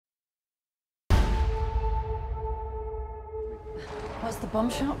What's the bomb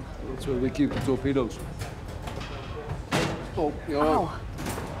shop? That's where we keep the torpedoes. Oh, you're all right.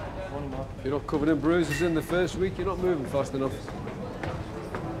 If you're not covered in bruises in the first week, you're not moving fast enough.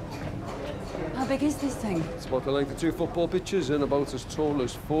 How big is this thing? It's about the length of 2 football pitches and about as tall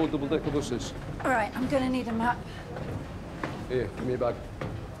as 4 double-decker buses. All right, I'm gonna need a map. Here, give me a bag.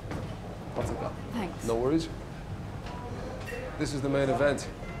 I'll take that. Thanks. No worries. This is the main event.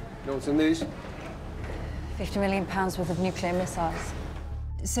 You know what's in these? £50 million worth of nuclear missiles.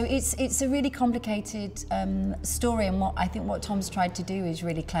 So it's a really complicated story, and I think what Tom's tried to do is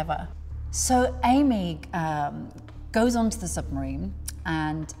really clever. So Amy goes onto the submarine,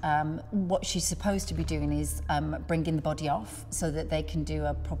 and what she's supposed to be doing is bringing the body off so that they can do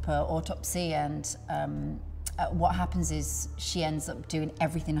a proper autopsy, and what happens is she ends up doing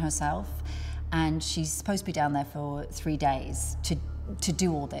everything herself, and she's supposed to be down there for 3 days to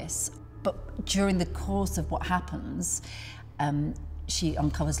do all this. But during the course of what happens, she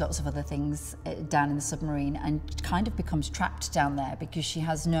uncovers lots of other things down in the submarine and kind of becomes trapped down there because she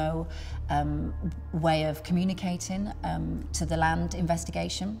has no way of communicating to the land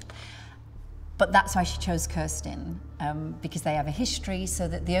investigation. But that's why she chose Kirsten, because they have a history, so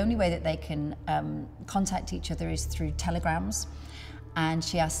that the only way that they can contact each other is through telegrams. And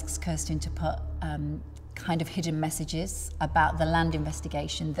she asks Kirsten to put kind of hidden messages about the land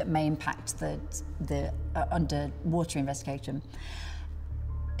investigation that may impact the underwater investigation.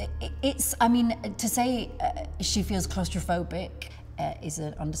 I mean, to say she feels claustrophobic is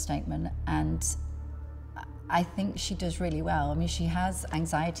an understatement, and I think she does really well. I mean, she has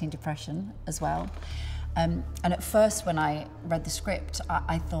anxiety and depression as well. And at first, when I read the script,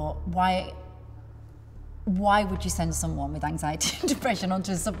 I thought, why would you send someone with anxiety and depression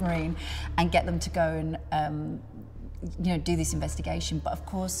onto a submarine and get them to go and do this investigation? But of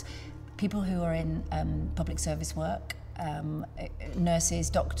course, people who are in public service work,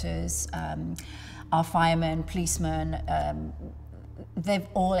 nurses, doctors, our firemen, policemen, they've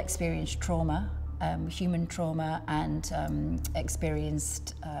all experienced trauma, human trauma, and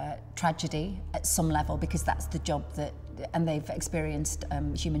experienced tragedy at some level, because that's the job and they've experienced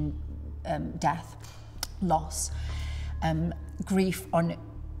human death, loss, grief on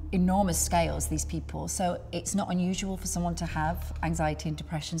enormous scales, these people. So it's not unusual for someone to have anxiety and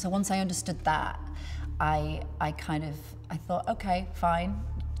depression. So once I understood that, I thought, okay, fine.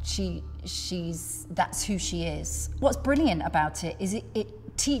 That's who she is. What's brilliant about it is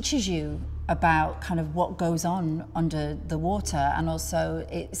it teaches you about kind of what goes on under the water, and also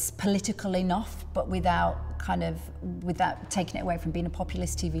it's political enough, but without taking it away from being a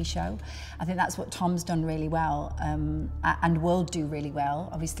populist TV show. I think that's what Tom's done really well, and will do really well,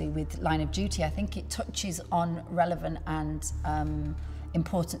 obviously, with Line of Duty. I think it touches on relevant and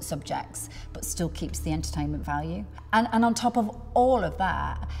important subjects, but still keeps the entertainment value. And on top of all of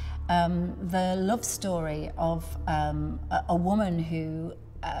that, the love story of a woman who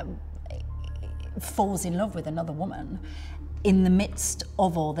falls in love with another woman in the midst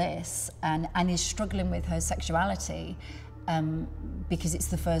of all this, and is struggling with her sexuality, because it's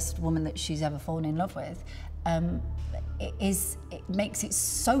the first woman that she's ever fallen in love with, it makes it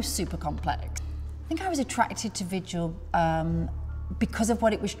so super complex. I think I was attracted to Vigil because of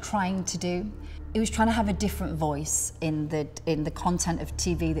what it was trying to do. It was trying to have a different voice in the content of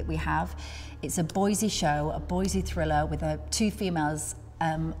TV that we have. It's a Boise show, a Boise thriller with two females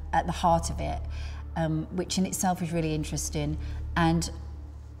at the heart of it, which in itself is really interesting, and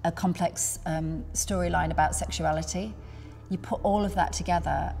a complex storyline about sexuality. You put all of that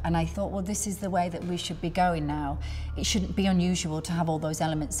together, and I thought, well, this is the way that we should be going now. It shouldn't be unusual to have all those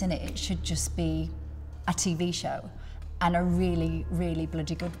elements in it. It should just be a TV show, and a really, really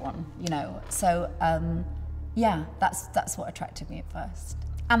bloody good one, you know. So, yeah, that's what attracted me at first.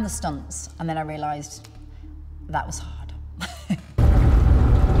 And the stunts, and then I realised that was hard.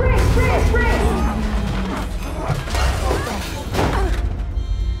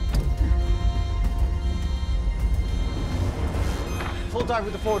 Full dive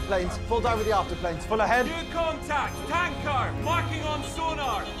with the forward planes, full dive with the after planes, full ahead. New contact, tanker, marking on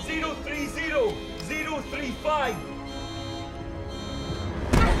sonar, 030, 035.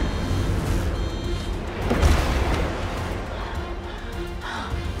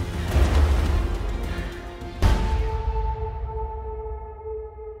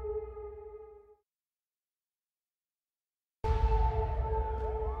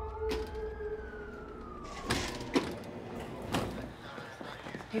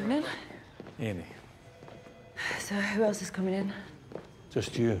 Evening. Amy. So who else is coming in?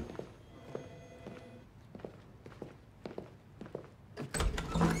 Just you.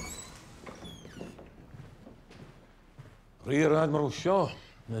 Rear Admiral Shaw.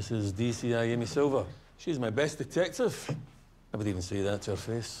 This is DCI Silva. She's my best detective. I would even say that to her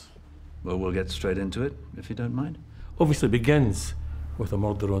face. Well, we'll get straight into it, if you don't mind. Obviously begins with a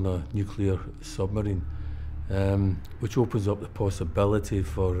murder on a nuclear submarine, which opens up the possibility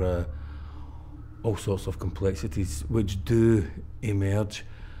for all sorts of complexities which do emerge.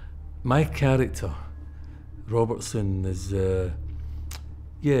 My character, Robertson, is,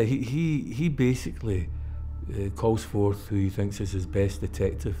 he basically calls forth who he thinks is his best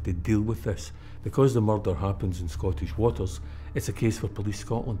detective to deal with this. Because the murder happens in Scottish waters, it's a case for Police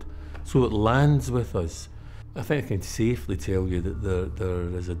Scotland. So it lands with us. I think I can safely tell you that there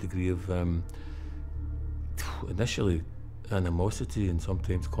is a degree of, initially, animosity and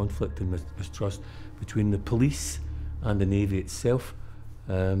sometimes conflict and mistrust between the police and the Navy itself.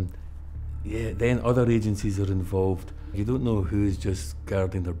 Then other agencies are involved. You don't know who's just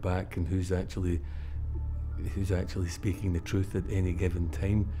guarding their back and who's actually speaking the truth at any given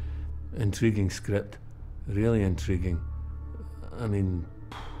time. Intriguing script, really intriguing. I mean,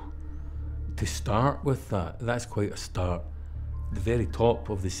 to start with that's quite a start. The very top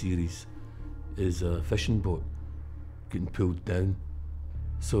of the series is a fishing boat getting pulled down.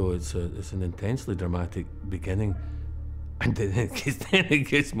 So it's an intensely dramatic beginning. And then it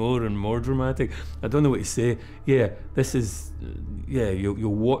gets more and more dramatic. I don't know what to say. Yeah, this is,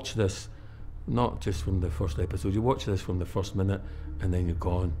 you'll watch this, not just from the first episode, you watch this from the first minute and then you're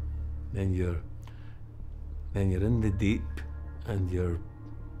gone. Then you're in the deep and you're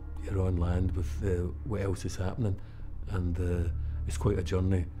on land with what else is happening. And it's quite a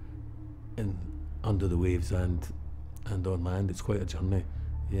journey under the waves and on land. It's quite a journey,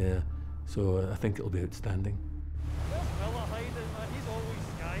 yeah. So I think it'll be outstanding. Where's Miller hiding, man? He's always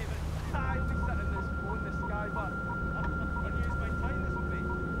skiving. I just sit in this phone, the sky, but when you use my time, this will be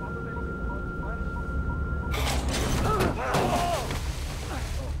one of the very good points, man.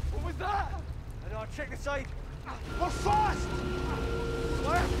 What was that? I don't know, check the side. We're fast!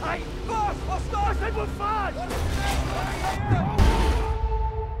 Where? Hey, fast! We're fast! I said we're fast!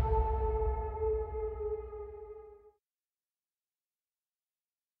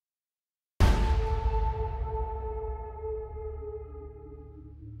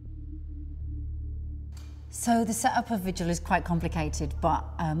 So the setup of Vigil is quite complicated, but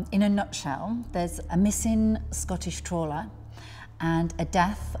in a nutshell, there's a missing Scottish trawler and a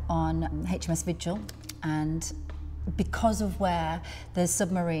death on HMS Vigil, and because of where the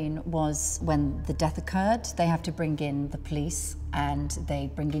submarine was when the death occurred, they have to bring in the police, and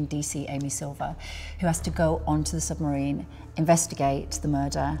they bring in DC Amy Silva, who has to go onto the submarine, investigate the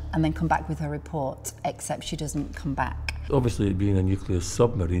murder, and then come back with her report, except she doesn't come back. Obviously, it being a nuclear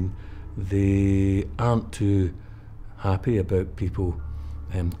submarine, they aren't too happy about people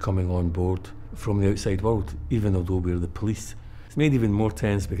coming on board from the outside world, even although we're the police. It's made even more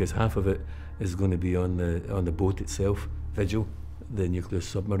tense because half of it is going to be on the boat itself, Vigil, the nuclear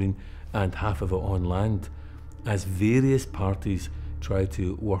submarine, and half of it on land, as various parties try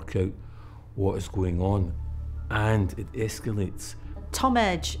to work out what is going on, and it escalates. Tom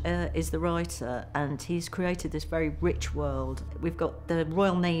Edge is the writer, and he's created this very rich world. We've got the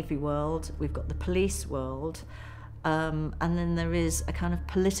Royal Navy world, we've got the police world, and then there is a kind of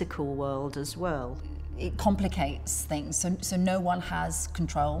political world as well. It complicates things, so no one has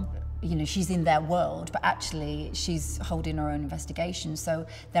control. You know, she's in their world, but actually she's holding her own investigation, so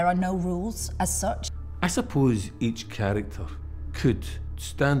there are no rules as such. I suppose each character could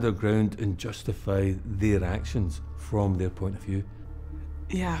stand their ground and justify their actions from their point of view.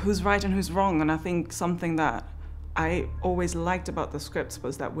 Yeah, who's right and who's wrong, and I think something that I always liked about the scripts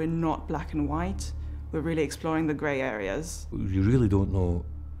was that we're not black and white. We're really exploring the grey areas. You really don't know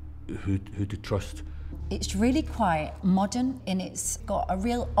who to trust. It's really quite modern, and it's got a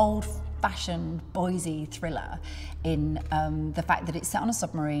real old-fashioned Boise thriller in the fact that it's set on a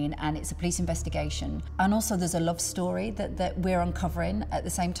submarine and it's a police investigation. And also there's a love story that we're uncovering at the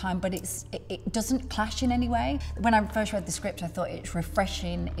same time, but it doesn't clash in any way. When I first read the script, I thought it's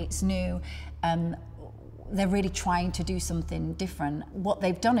refreshing, it's new. They're really trying to do something different. What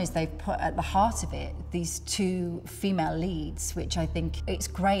they've done is they've put at the heart of it these two female leads, which I think it's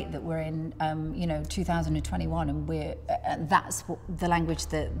great that we're in, 2021, and that's what the language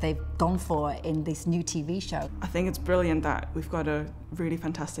that they've gone for in this new TV show. I think it's brilliant that we've got a really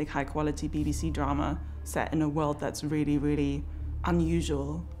fantastic, high-quality BBC drama set in a world that's really, really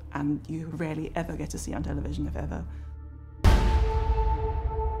unusual and you rarely ever get to see on television, if ever.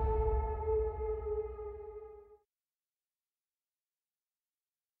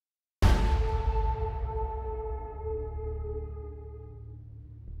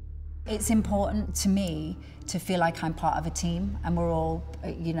 It's important to me to feel like I'm part of a team and we're all,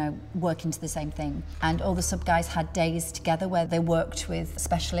 you know, working to the same thing. And all the sub guys had days together where they worked with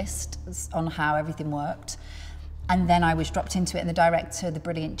specialists on how everything worked. And then I was dropped into it, and the director, the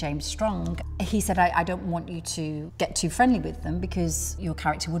brilliant James Strong, he said, I don't want you to get too friendly with them because your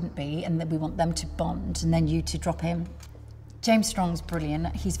character wouldn't be, and that we want them to bond and then you to drop in. James Strong's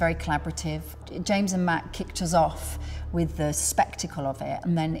brilliant, he's very collaborative. James and Matt kicked us off with the spectacle of it,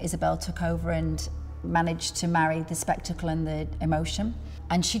 and then Isabelle took over and managed to marry the spectacle and the emotion.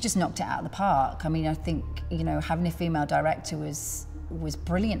 And she just knocked it out of the park. I mean, I think, you know, having a female director was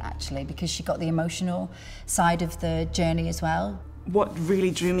brilliant actually, because she got the emotional side of the journey as well. What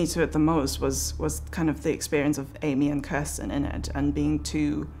really drew me to it the most was kind of the experience of Amy and Kirsten in it, and being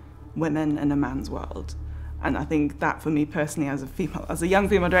two women in a man's world. And I think that for me personally as a young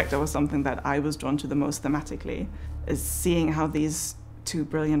female director was something that I was drawn to the most thematically, is seeing how these two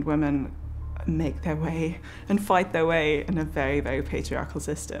brilliant women make their way and fight their way in a very, very patriarchal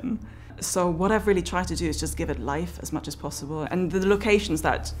system. So what I've really tried to do is just give it life as much as possible. And the locations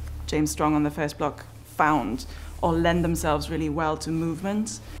that James Strong on the first block found all lend themselves really well to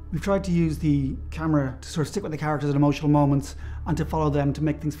movement. We've tried to use the camera to sort of stick with the characters at emotional moments and to follow them to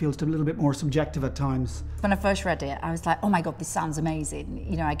make things feel just a little bit more subjective at times. When I first read it, I was like, oh my God, this sounds amazing.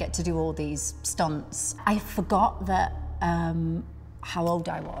 You know, I get to do all these stunts. I forgot that how old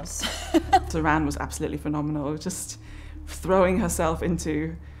I was. Suranne was absolutely phenomenal, just throwing herself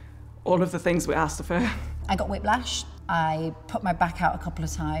into all of the things we asked of her. I got whiplash. I put my back out a couple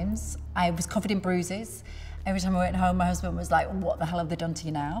of times. I was covered in bruises. Every time I went home, my husband was like, what the hell have they done to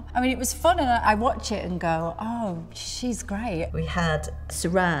you now? I mean, it was fun, and I watch it and go, oh, she's great. We had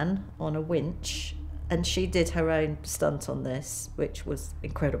Suranne on a winch, and she did her own stunt on this, which was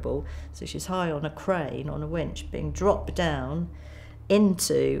incredible. So she's high on a crane, on a winch, being dropped down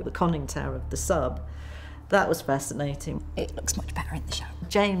into the conning tower of the sub. That was fascinating. It looks much better in the show.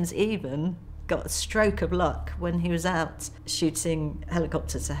 James even got a stroke of luck when he was out shooting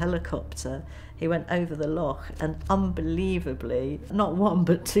helicopter to helicopter. He went over the loch, and unbelievably, not one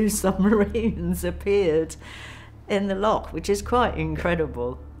but two submarines appeared in the loch, which is quite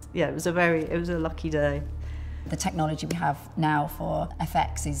incredible. Yeah, it was a lucky day. The technology we have now for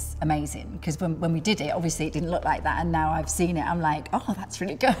FX is amazing, because when we did it, obviously it didn't look like that, and now I've seen it, I'm like, oh, that's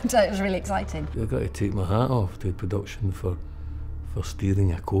really good. It was really exciting. I've got to take my hat off to production for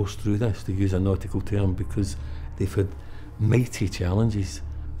steering a course through this, to use a nautical term, because they've had mighty challenges.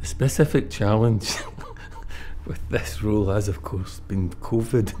 The specific challenge with this role has, of course, been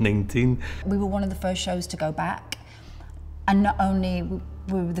COVID-19. We were one of the first shows to go back, and not only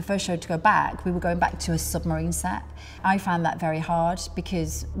we were the first show to go back, we were going back to a submarine set. I found that very hard,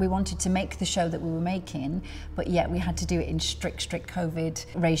 because we wanted to make the show that we were making, but yet we had to do it in strict COVID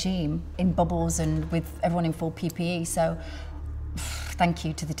regime, in bubbles and with everyone in full PPE. So thank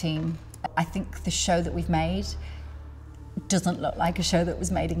you to the team. I think the show that we've made doesn't look like a show that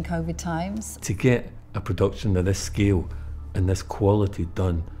was made in COVID times. To get a production of this scale and this quality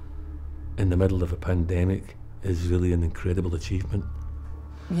done in the middle of a pandemic is really an incredible achievement.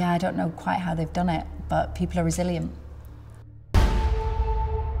 Yeah, I don't know quite how they've done it, but people are resilient.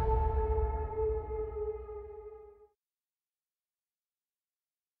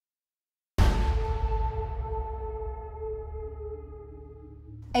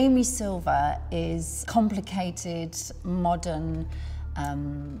 Amy Silva is complicated, modern,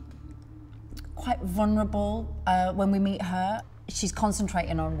 quite vulnerable when we meet her. She's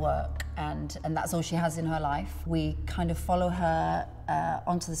concentrating on work, and that's all she has in her life. We kind of follow her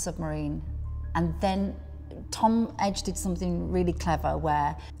onto the submarine, and then Tom Edge did something really clever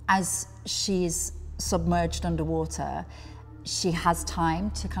where, as she's submerged underwater, she has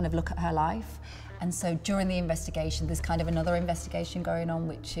time to kind of look at her life. And so during the investigation, there's kind of another investigation going on,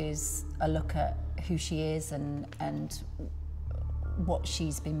 which is a look at who she is and what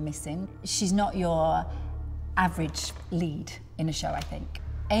she's been missing. She's not your average lead in a show, I think.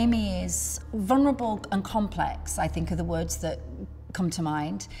 Amy is vulnerable and complex, I think, are the words that come to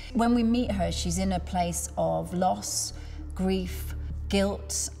mind. When we meet her, she's in a place of loss, grief,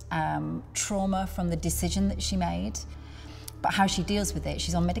 guilt, trauma from the decision that she made. But how she deals with it,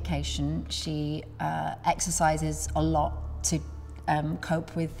 she's on medication, she exercises a lot to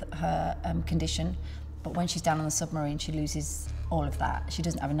cope with her condition, but when she's down on the submarine, she loses all of that. She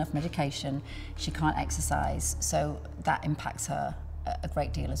doesn't have enough medication, she can't exercise, so that impacts her a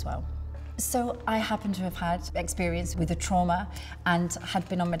great deal as well. So I happen to have had experience with a trauma and had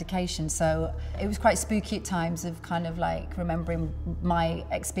been on medication, so it was quite spooky at times of kind of like remembering my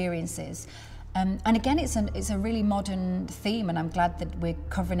experiences. And again, it's a really modern theme, and I'm glad that we're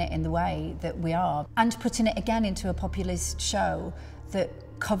covering it in the way that we are, and putting it again into a populist show that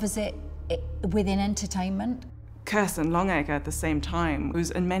covers it within entertainment. Kirsten, Longacre at the same time,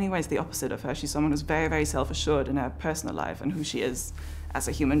 who's in many ways the opposite of her. She's someone who's very, very self-assured in her personal life and who she is as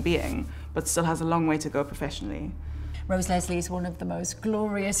a human being, but still has a long way to go professionally. Rose Leslie is one of the most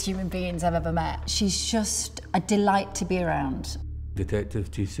glorious human beings I've ever met. She's just a delight to be around.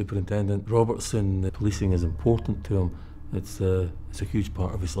 Detective Chief Superintendent Robertson, policing is important to him. It's a huge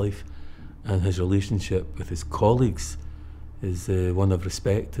part of his life, and his relationship with his colleagues is one of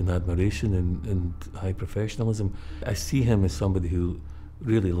respect and admiration and high professionalism. I see him as somebody who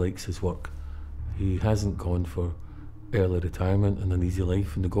really likes his work. He hasn't gone for early retirement and an easy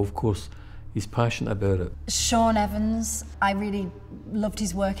life on the golf course. He's passionate about it. Shaun Evans, I really loved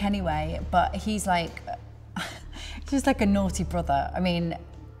his work anyway, but he's like, just like a naughty brother. I mean,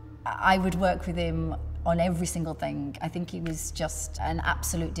 I would work with him on every single thing. I think he was just an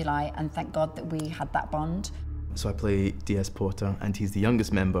absolute delight, and thank God that we had that bond. So I play DS Porter, and he's the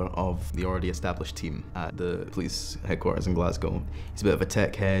youngest member of the already established team at the police headquarters in Glasgow. He's a bit of a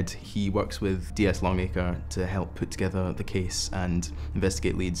tech head. He works with DS Longacre to help put together the case and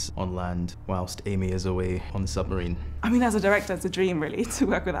investigate leads on land, whilst Amy is away on the submarine. I mean, as a director, it's a dream, really, to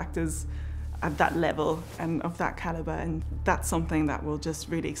work with actors at that level and of that caliber, and that's something that will just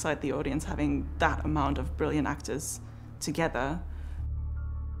really excite the audience, having that amount of brilliant actors together.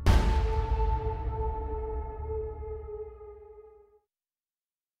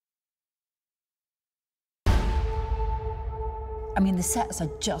 I mean, the sets are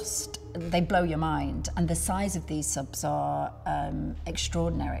just, they blow your mind, and the size of these subs are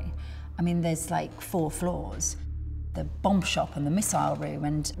extraordinary. I mean, there's like 4 floors. The bomb shop and the missile room,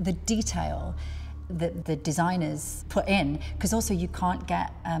 and the detail that the designers put in, because also you can't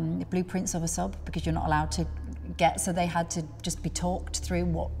get blueprints of a sub because you're not allowed to get, so they had to just be talked through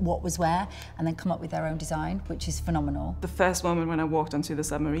what was where and then come up with their own design, which is phenomenal. The first moment when I walked onto the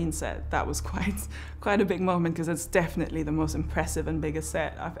submarine set, that was quite a big moment, because it's definitely the most impressive and biggest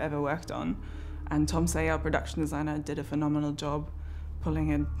set I've ever worked on. And Tom Say, our production designer, did a phenomenal job pulling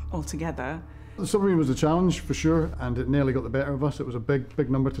it all together. The submarine was a challenge for sure, and it nearly got the better of us. It was a big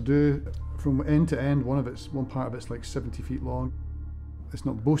number to do. From end to end, one part of it's like 70 feet long. It's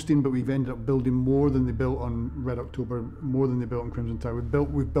not boasting, but we've ended up building more than they built on Red October, more than they built on Crimson Tower.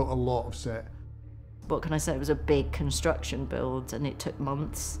 We've built a lot of set. What can I say? It was a big construction build, and it took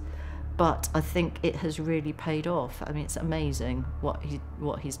months. But I think it has really paid off. I mean, it's amazing what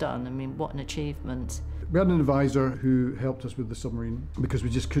he's done. I mean, what an achievement. We had an advisor who helped us with the submarine, because we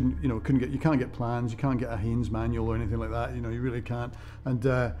just couldn't get, you can't get plans, you can't get a Haynes manual or anything like that, you really can't.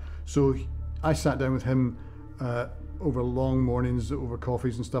 And so I sat down with him over long mornings, over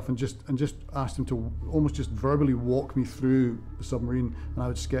coffees and stuff, and just asked him to almost just verbally walk me through the submarine, and I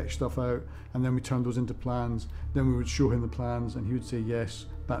would sketch stuff out, and then we turned those into plans. Then we would show him the plans, and he would say, yes,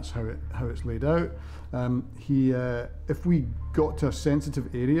 that's how it's laid out. If we got to a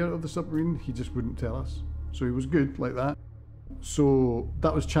sensitive area of the submarine, he just wouldn't tell us. So he was good like that. So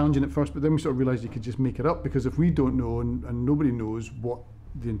that was challenging at first, but then we sort of realised you could just make it up, because if we don't know and nobody knows what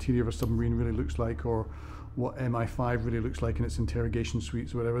the interior of a submarine really looks like, or what MI5 really looks like in its interrogation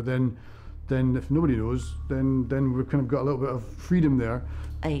suites or whatever, then if nobody knows, then we've kind of got a little bit of freedom there.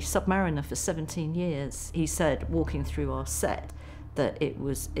 A submariner for 17 years, he said, walking through our set, that it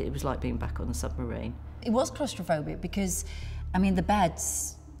was like being back on the submarine. It was claustrophobic because, I mean, the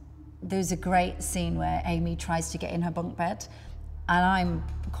beds, there's a great scene where Amy tries to get in her bunk bed, and I'm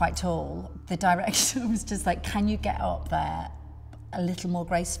quite tall. The director was just like, can you get up there a little more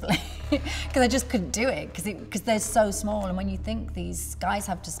gracefully? Because I just couldn't do it, because they're so small, and when you think these guys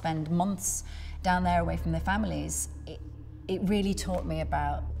have to spend months down there away from their families, it really taught me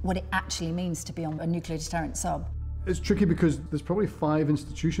about what it actually means to be on a nuclear deterrent sub. It's tricky because there's probably 5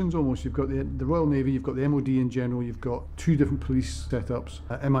 institutions almost. You've got the Royal Navy, you've got the MOD in general, you've got 2 different police setups,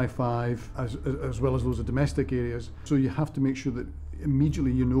 MI5, as well as loads of domestic areas. So you have to make sure that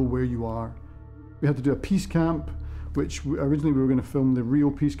immediately you know where you are. We had to do a peace camp, which originally we were going to film the Rio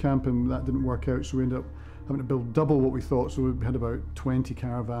peace camp, and that didn't work out, so we ended up having to build double what we thought. So we had about 20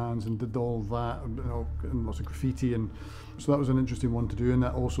 caravans and did all that, and lots of graffiti, and so that was an interesting one to do. And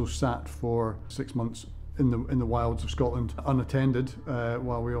that also sat for 6 months in the wilds of Scotland, unattended,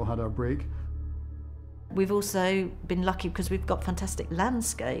 while we all had our break. We've also been lucky because we've got fantastic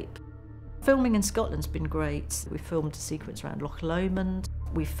landscape. Filming in Scotland's been great. We filmed a sequence around Loch Lomond.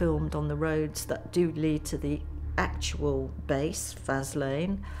 We filmed on the roads that do lead to the actual base,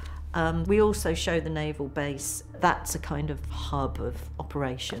 Faslane. We also show the naval base. That's a kind of hub of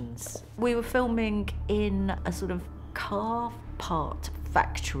operations. We were filming in a sort of car part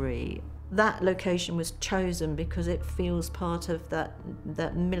factory. That location was chosen because it feels part of that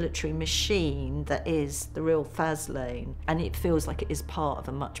military machine that is the real Faslane, and it feels like it is part of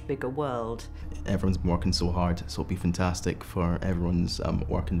a much bigger world. Everyone's been working so hard, so it'll be fantastic for everyone's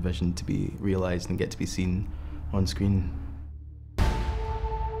work and vision to be realised and get to be seen on screen.